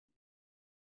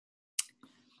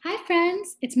Hi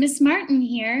friends, it's Miss Martin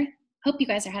here. Hope you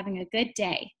guys are having a good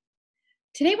day.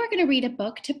 Today we're going to read a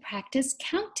book to practice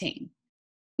counting.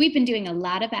 We've been doing a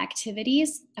lot of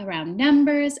activities around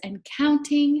numbers and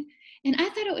counting, and I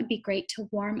thought it would be great to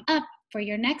warm up for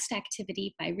your next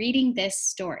activity by reading this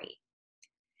story.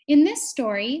 In this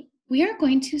story, we are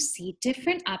going to see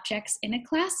different objects in a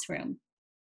classroom.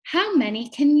 How many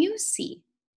can you see?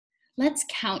 Let's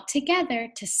count together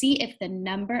to see if the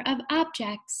number of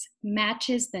objects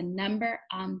matches the number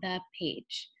on the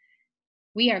page.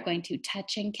 We are going to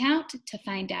touch and count to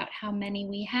find out how many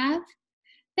we have.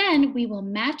 Then we will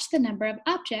match the number of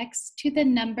objects to the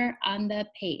number on the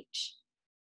page.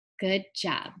 Good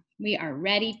job. We are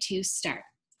ready to start.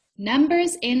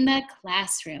 Numbers in the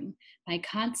Classroom by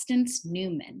Constance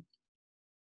Newman.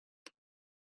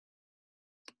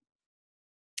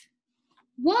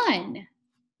 1.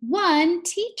 One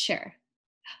teacher.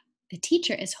 The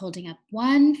teacher is holding up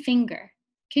one finger.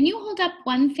 Can you hold up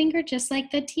one finger just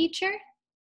like the teacher?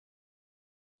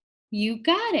 You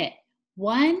got it.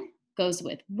 1 goes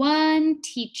with one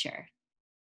teacher.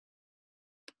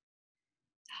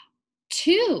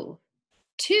 2.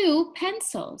 2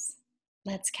 pencils.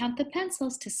 Let's count the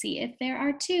pencils to see if there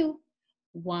are 2.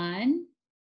 1,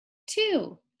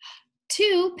 2.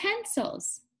 2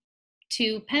 pencils.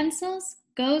 2 pencils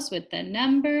goes with the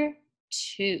number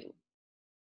 2.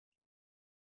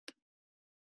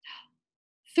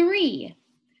 3.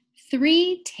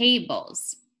 3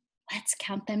 tables. Let's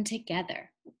count them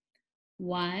together.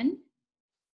 1,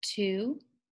 2,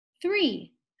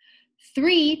 3.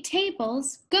 3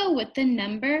 tables go with the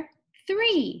number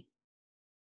 3.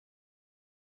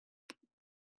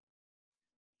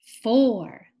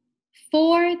 4.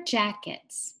 4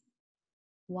 jackets.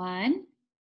 1,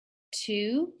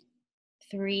 2,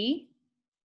 3,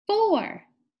 4.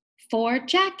 4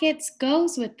 jackets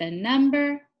goes with the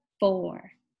number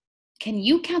 4. Can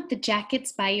you count the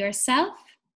jackets by yourself?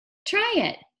 Try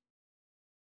it.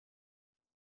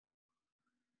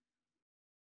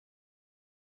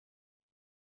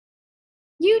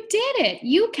 You did it.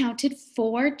 You counted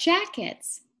 4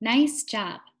 jackets. Nice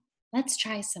job. Let's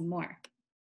try some more.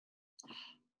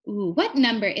 Ooh, what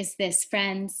number is this,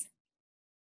 friends?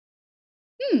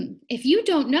 If you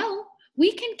don't know,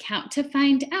 we can count to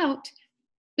find out.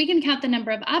 We can count the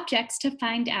number of objects to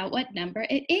find out what number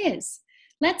it is.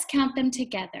 Let's count them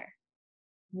together.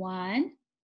 1,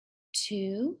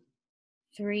 2,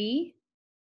 3,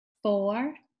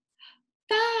 4,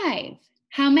 5.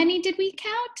 How many did we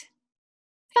count?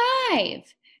 5.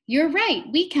 You're right,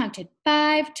 we counted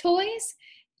 5 toys,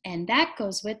 and that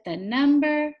goes with the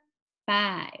number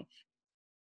 5.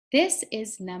 This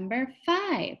is number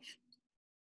 5.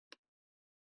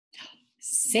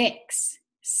 6.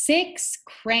 6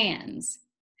 crayons.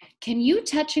 Can you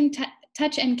touch and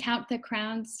count the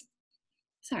crayons?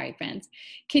 Sorry, friends.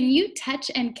 Can you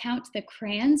touch and count the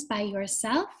crayons by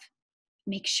yourself?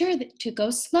 Make sure to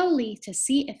go slowly to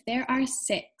see if there are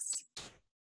 6.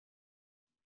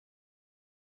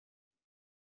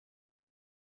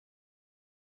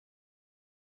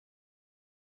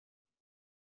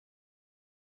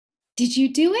 Did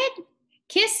you do it?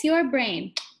 Kiss your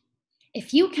brain.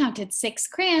 If you counted 6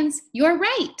 crayons, you're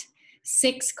right.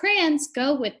 6 crayons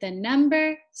go with the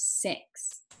number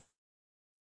 6.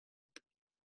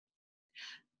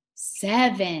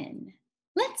 7.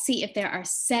 Let's see if there are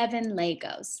 7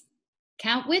 Legos.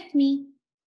 Count with me.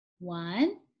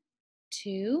 1,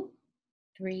 2,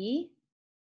 3,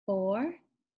 4,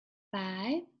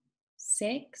 5,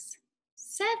 6,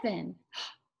 7.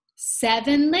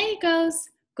 7 Legos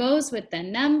goes with the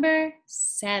number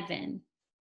 7.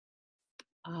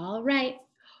 All right.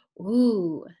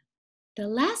 Ooh, the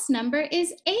last number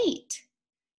is 8.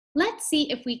 Let's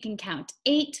see if we can count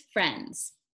 8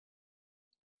 friends.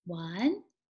 1,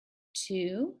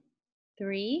 2,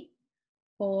 3,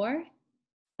 4,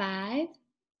 5,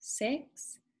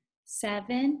 6,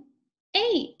 7,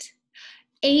 8.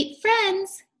 8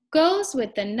 friends goes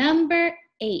with the number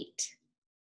 8.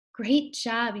 Great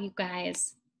job, you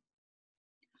guys.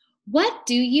 What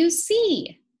do you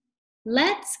see?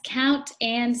 Let's count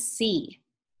and see.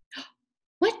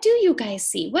 What do you guys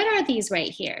see? What are these right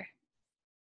here?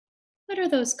 What are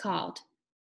those called?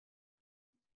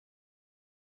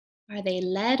 Are they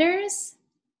letters?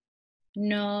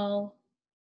 No.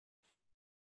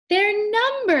 They're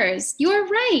numbers. You're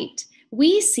right.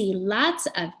 We see lots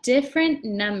of different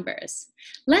numbers.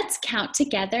 Let's count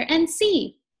together and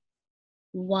see.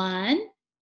 1,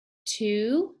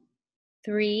 2,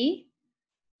 3,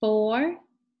 4,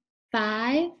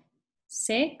 5,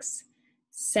 6,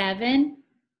 7,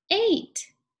 8.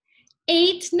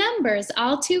 8 numbers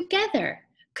all together.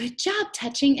 Good job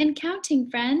touching and counting,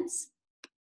 friends.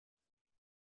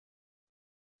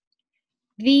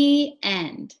 The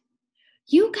end.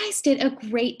 You guys did a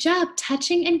great job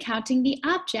touching and counting the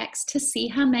objects to see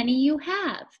how many you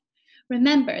have.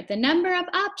 Remember, the number of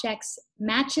objects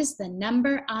matches the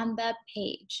number on the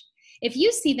page. If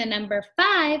you see the number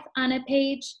 5 on a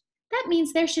page, that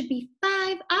means there should be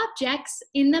 5 objects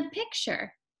in the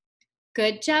picture.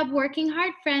 Good job working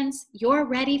hard, friends. You're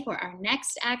ready for our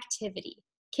next activity.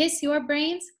 Kiss your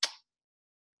brains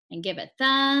and give a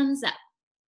thumbs up.